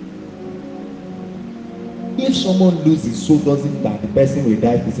 If someone loses his soul, doesn't mean that the person will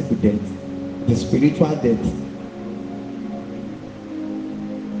die physical death, the spiritual death.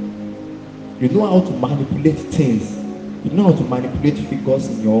 You know how to manipulate things. You know how to manipulate figures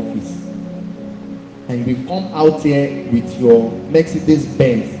in your office. And you will come out here with your Mercedes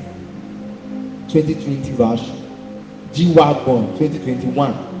Benz 2020 version, G-Wagon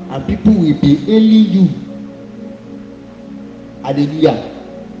 2021, and people will be hailing you. Hallelujah.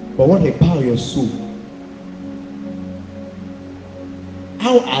 But what about your soul?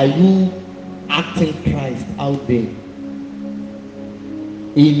 How are you acting Christ out there?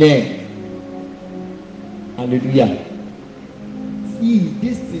 Amen. Hallelujah. See,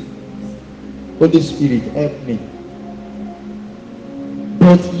 this thing, Holy Spirit, help me.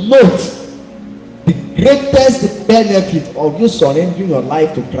 But note, the greatest benefit of you surrendering your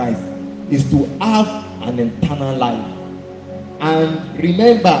life to Christ is to have an eternal life. And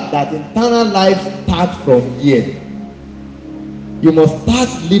remember that eternal life starts from here. You must start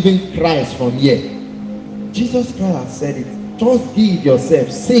living Christ from here. Jesus Christ has said it. Just give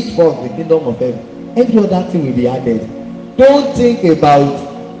yourself, seek first the kingdom of heaven. Every other thing will be added. Don't think about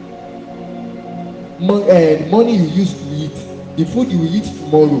the money you used to eat, the food you will eat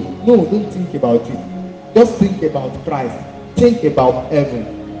tomorrow. No, don't think about it. Just think about Christ. Think about heaven.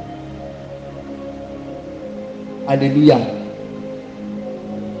 Hallelujah.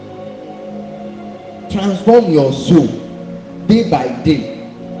 Transform your soul day by day.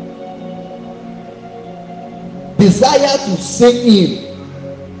 Desire to sing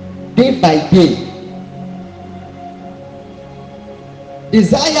Him day by day.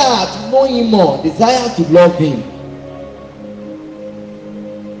 Desire to know Him more. Desire to love Him.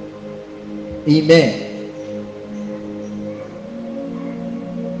 Amen.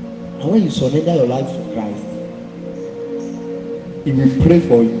 And when you surrender your life to Christ, He will pray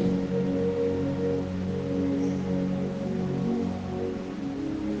for you.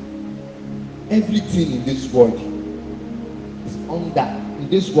 Everything in this world is under, in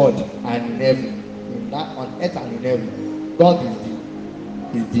this world and in heaven, on earth and in heaven, God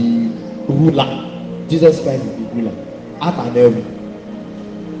is the ruler. Jesus Christ is the ruler. Earth and heaven.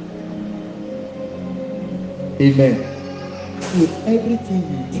 Amen. So everything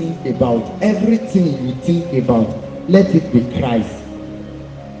you think about, let it be Christ.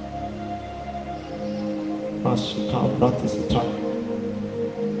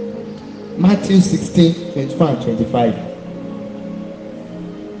 Matthew 16:24 and 25.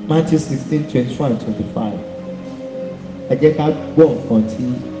 Matthew 16:24 and 25. Ẹ jẹ́ ká gbọ́ nǹkan tí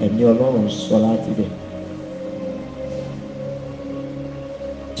ẹ̀mí Ọlọ́run sọ láti bẹ̀.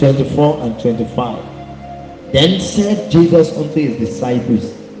 24 and 25. Then said Jesus unto his disciples,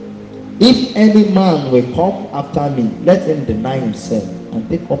 If any man will come after me, let him deny himself and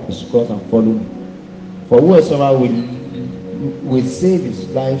take up his cross and follow me. For whosoever will save his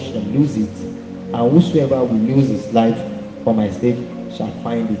life shall lose it, and whosoever will lose his life for my sake shall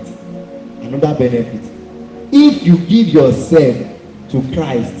find it. Another benefit. If you give yourself to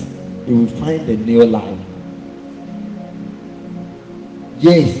Christ, you will find a new life.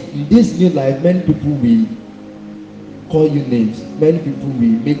 Yes, in this new life, many people will call you names. Many people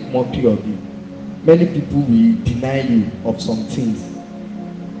will make mockery of you. Many people will deny you of some things.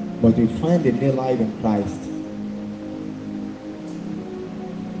 But you find a new life in Christ.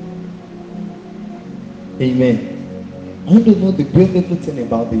 Amen. I want to know the beautiful thing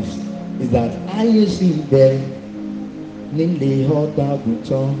about this is that I see there nílé ọ̀dà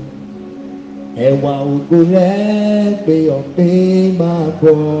àgùntàn ẹ̀wà ògo rẹ̀ pé ọ̀pẹ máa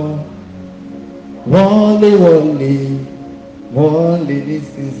bọ̀ wọ́n lé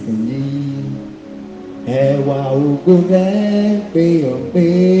nísinsìnyí ẹ̀wà ògo rẹ̀ pé ọ̀pẹ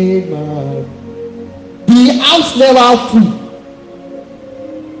máa bọ̀. The house never full.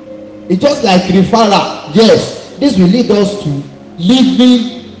 It's just like referral. Yes, this will lead us to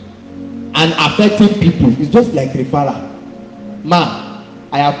living and affecting people. It's just like referral. Man,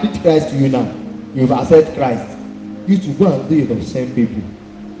 I have preached Christ to you now. You've accepted Christ. You to go and do it of same people.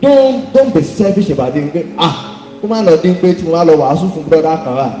 Don't be selfish about it. Come on, Lord, don't wait till I love from brother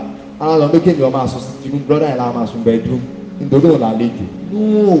Kara. I don't make your master brother and I'm from bedroom. In the room, I lead you.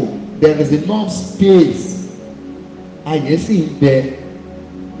 No, there is enough space. And you see there.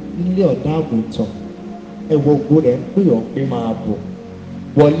 Nílé ọ̀dà àgùntàn ẹ̀wọ̀ ògo rẹ̀ ń pè ọ́ pé máa bọ̀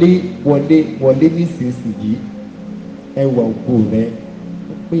wọlé nísinsìnyí ẹ̀wọ̀ ògo rẹ̀ ń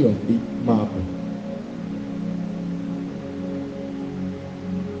pè ọ́ pé máa bọ̀.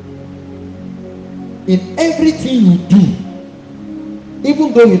 In everything you do, even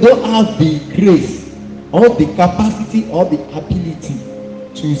though you don't have the grace or the capacity or the ability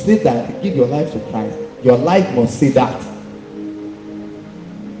to say that, give your life to Christ, your life must say that.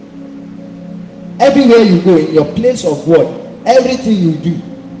 Everywhere you go, in your place of work, everything you do,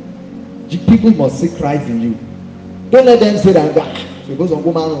 people must see Christ in you. Don't let them say that because of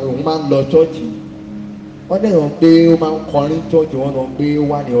woman lọ church. Wọ́n dẹ̀ wọ́n pé ó máa ń kọrin church, wọ́n lọ pé ó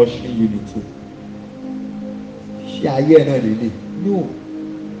wà ní ushering unity. Ṣé ayé ẹ̀ náà lélẹ̀? No.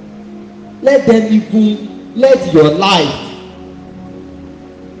 Let them even let your life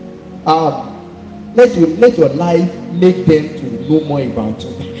let your life make them to know more about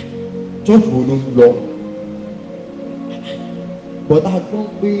you. Church wo ló ń lọ but a gbọ́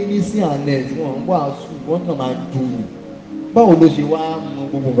pé ní sí àná tí wọ́n ń wàásù wọ́n kàn máa dùn ún báwo ló ṣe wá mọ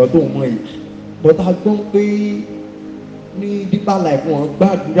gbogbo nǹkan tó ń mọ yìí but a gbọ́ pé ní Deeper Life wọ́n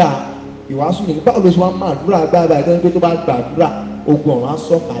gbàdúrà ìwàásù nìyí báwo ló ṣe wá máa dúrà gbàgbà ìtọ́jú pé tó bá gbàdúrà ogun ọ̀run á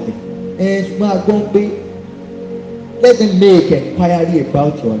sọ̀kalẹ̀ ṣùgbọ́n a gbọ́ pé let them make inquiry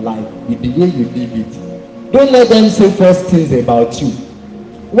about your life with the way you live it. Don't let them say first things about you.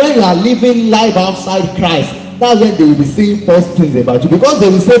 When you are living life outside Christ, that's when they will be saying false things about you, because they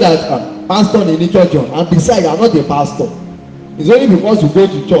will say that pastor in the church, and besides you are not a pastor. It's only because you go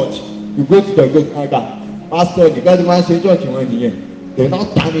to church, you go to the pastor, the guy man say church you went here. They will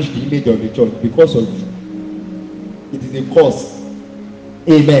not tarnish the image of the church because of you. It is a cause.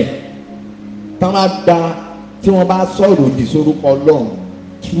 Amen. Tí wọ́n bá sọ̀rọ̀ òdì sórúkọ Ọlọ́run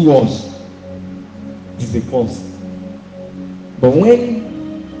through us, it is a cause. But when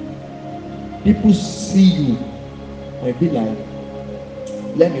people see you and be like,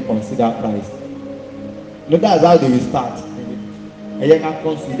 let me consider Christ. No, that's how they will start. And you can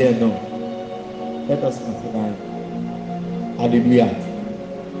consider now. Let us consider him. Hallelujah.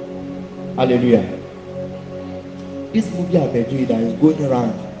 Hallelujah. This movie I've been doing that is going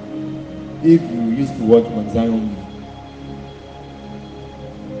around. If you used to watch Mount Zion,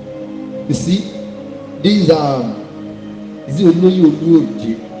 you see, these is it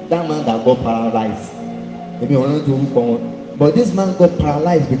Oloye that man that got paralyzed. Maybe I want to look on, but this man got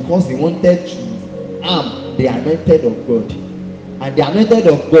paralyzed because he wanted to harm the anointed of God. And the anointed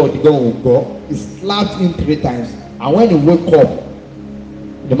of God will go. He slapped him 3 times. And when he woke up,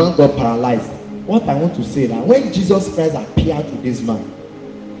 the man got paralyzed. What I want to say that when Jesus Christ appeared to this man,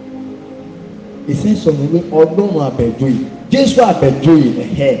 he said something, Ọlọ́run àbẹ̀jọ́yè, Jésù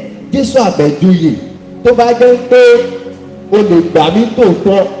àbẹ̀jọ́yè, Jésù àbẹ̀jọ́yè, tó bá jẹ́ pé o lè gbà mí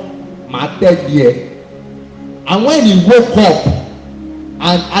tòótọ́, màá tẹ̀lé ẹ. And when he woke up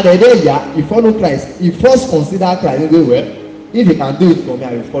and Adedeya, he followed Christ, he first considered Christ. He said, well, if you can do it for me,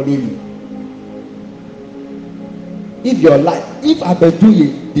 I will follow you. If your life, if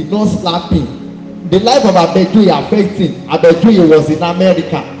Abejuye did not slap him, the life of Abejuye affected him. Abejuye was in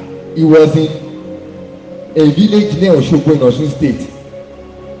America. He was in a village near Osogbo in Osun State.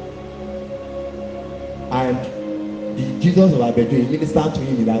 And the Jesus of Abejuye ministered to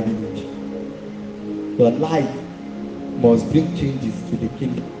him in that village. Your life must bring changes to the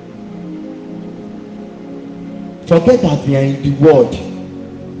kingdom. Forget that we are in the world.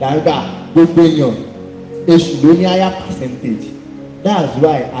 Gbogbo èèyàn èṣù ló ní higher percentage. That's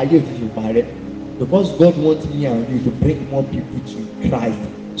why ayé òtítù parẹ́. Because God wants me and you to bring more people to Christ,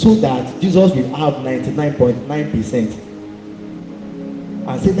 so that Jesus will have 99.9%.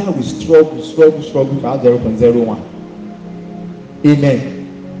 And say that we struggle for 0.01. Amen.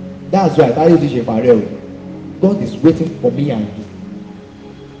 That's why ayé òtítù parẹ́. God is waiting for me and you.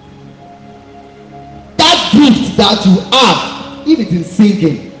 That gift that you have, if it is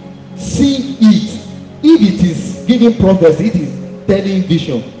singing, sing it. If it is giving prophecy, it is telling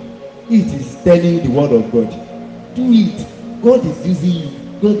vision, it is telling the word of God. Do it. God is using you.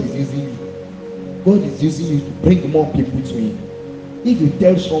 God is using you. God is using you to bring more people to Him. If you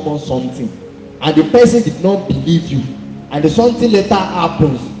tell someone something and the person did not believe you, and the something later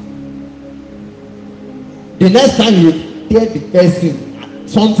happens, the next time you tell the person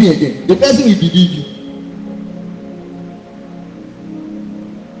something again, the person will believe you.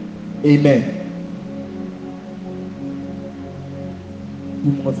 Amen.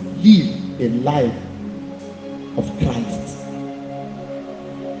 You must live a life of Christ,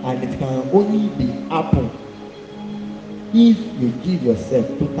 and it can only be happen if you give yourself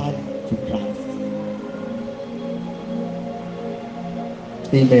totally to Christ.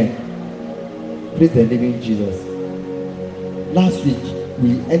 Amen. Praise the living Jesus. Last week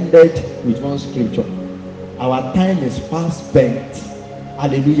we ended with one scripture. Our time is fast spent.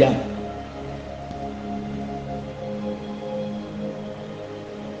 Hallelujah.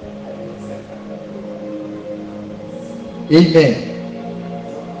 Amen.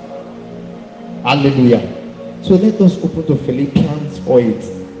 Hallelujah. So let us open to Philippians 4:8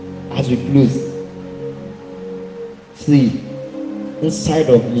 as we close. See, inside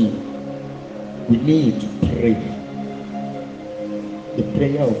of me, we need to pray. The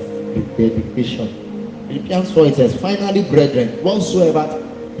prayer of the dedication. Philippians 4:8 says, finally, brethren, whatsoever,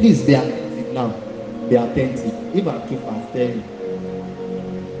 please be attentive now. Be attentive. If I'm too fast, tell me.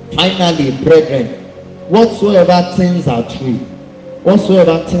 Finally, brethren, whatsoever things are true,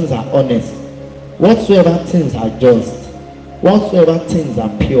 whatsoever things are honest, whatsoever things are just, whatsoever things are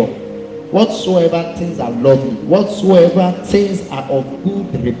pure, whatsoever things are lovely, whatsoever things are of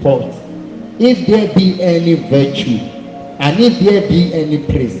good report, if there be any virtue, and if there be any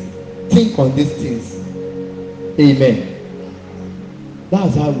praise, think on these things. Amen.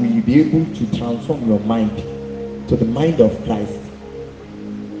 That's how we will be able to transform your mind to the mind of Christ.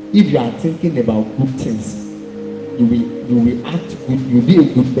 If you are thinking about good things, you will act good, you'll be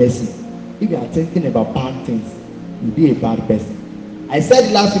a good person. If you are thinking about bad things, you'll be a bad person. I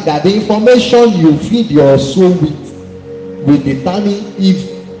said last week that the information you feed your soul with will determine if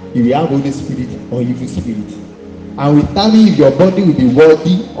you will have Holy Spirit or evil spirit, and will determine if your body will be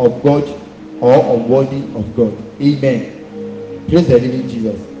worthy of God or unworthy of God. Amen. Praise the living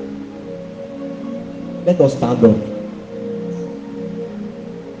Jesus. Let us stand up.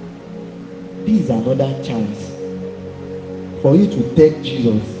 This is another chance for you to tell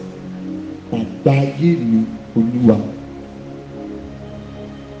Jesus that Gbaye mi Olúwa.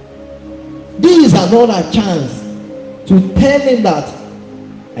 This is another chance to tell him that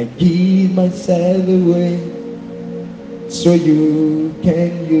I give myself away so you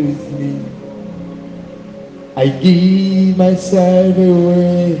can use me. I give myself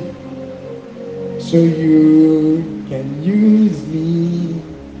away so you can use me.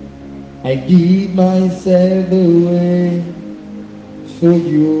 I give myself away so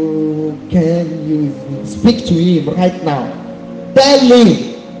you can use me. Speak to him right now. Tell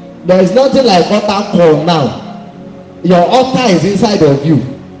him there is nothing like altar call now. Your altar is inside of you.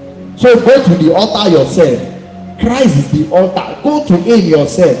 So go to the altar yourself. Christ is the altar. Go to him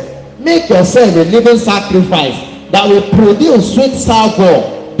yourself. Make yourself a living sacrifice that will produce sweet savour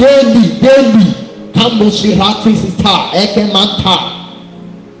daily.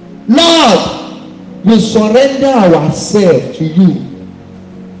 Lord, we surrender ourselves to you.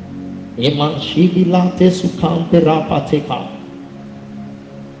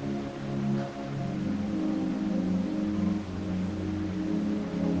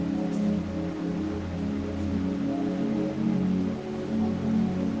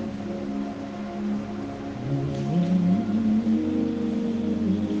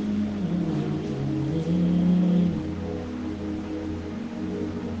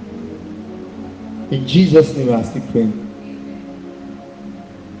 In Jesus' name, I still praying.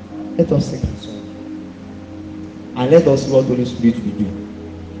 Let us sing a song. And let us see what Holy Spirit will do.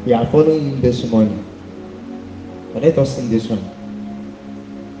 We are following him this morning. But let us sing this one.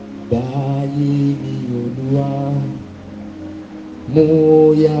 Báyé mi Olúwa,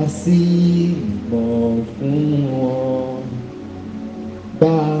 mo yà sí mímọ́ fún ọ.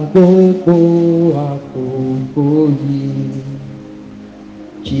 Gba gbogbo àkókò yìí.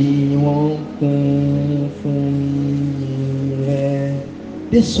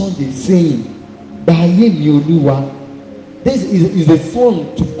 This song is saying, Báyé mi Olúwa. This is a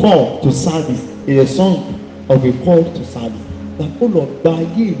song to call to service. It's a song of a call to service. That oh Lord,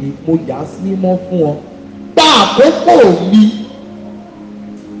 báyé mi mo yà sí mímọ́ fún ọ. Gba àkókò mi.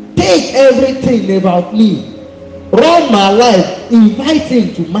 Take everything about me. Run my life. Invite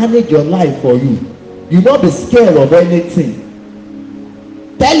him to manage your life for you. You will not be scared of anything.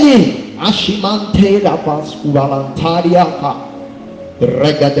 Tell him, Ashimante Rapas Uvalantariaka,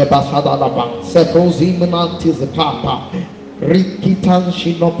 Regade Basadalaba, Seprozimanantis the Papa, Rikitan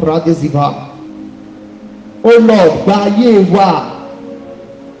Shinopradiziva. Oh Lord, Baye wa.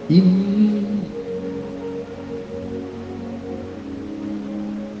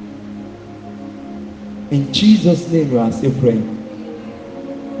 In Jesus' name we are still praying.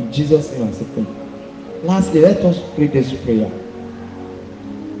 In Jesus' name we are still praying. Lastly, let us pray this prayer.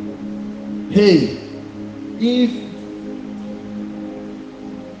 Hey, if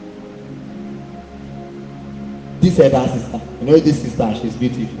this elder sister, you know this sister, she's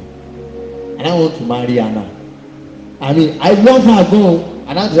beautiful, and I want to marry her now. I mean, I love her go,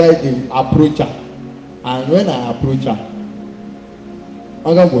 and I try to approach her, and when I approach her,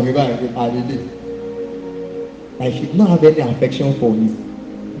 I'm gonna go here. Like she don't have any affection for me,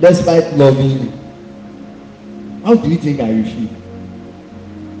 despite loving me. How do you think I will feel?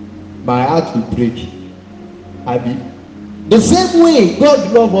 My heart will break. Abi. The same way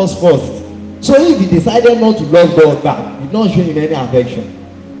God loved us first. So if you decided not to love God back, you not show him any affection.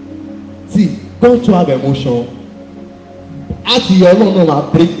 See, God to have emotion. As you alone know my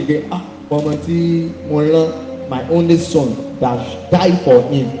break again. My only son that died for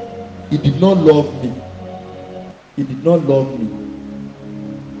him. He did not love me. He did not love me.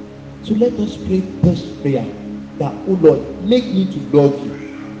 So let us pray this prayer that, oh Lord, make me to love you.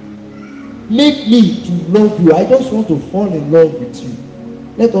 Make me to love you. I just want to fall in love with you.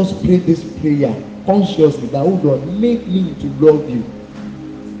 Let us pray this prayer consciously that, oh Lord, make me to love you.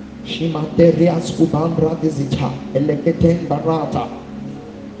 Shimaterias kubandra dizita eleketen barata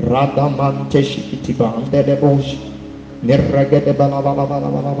radamante shikitiba andedebosh nirregede balabala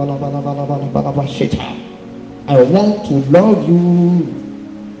balabala balabala balabala balabala shita. I want to love you.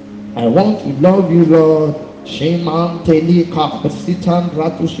 I want to love you, Lord. In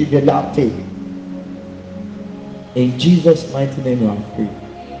Jesus' mighty name I pray.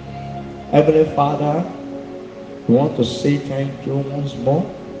 Heavenly Father, we want to say thank you once more.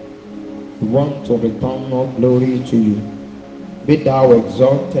 We want to return all glory to you. Be thou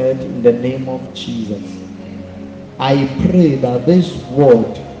exalted in the name of Jesus. I pray that this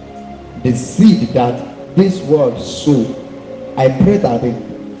word, the seed that this word sowed, I pray that it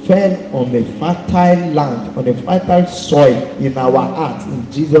fell on a fertile land, on a fertile soil in our hearts, in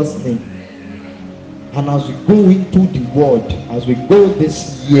Jesus' name. And as we go into the word, as we go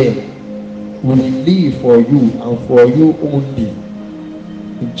this year, we will live for you and for you only.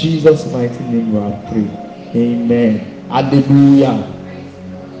 In Jesus' mighty name we are praying. Amen. Hallelujah.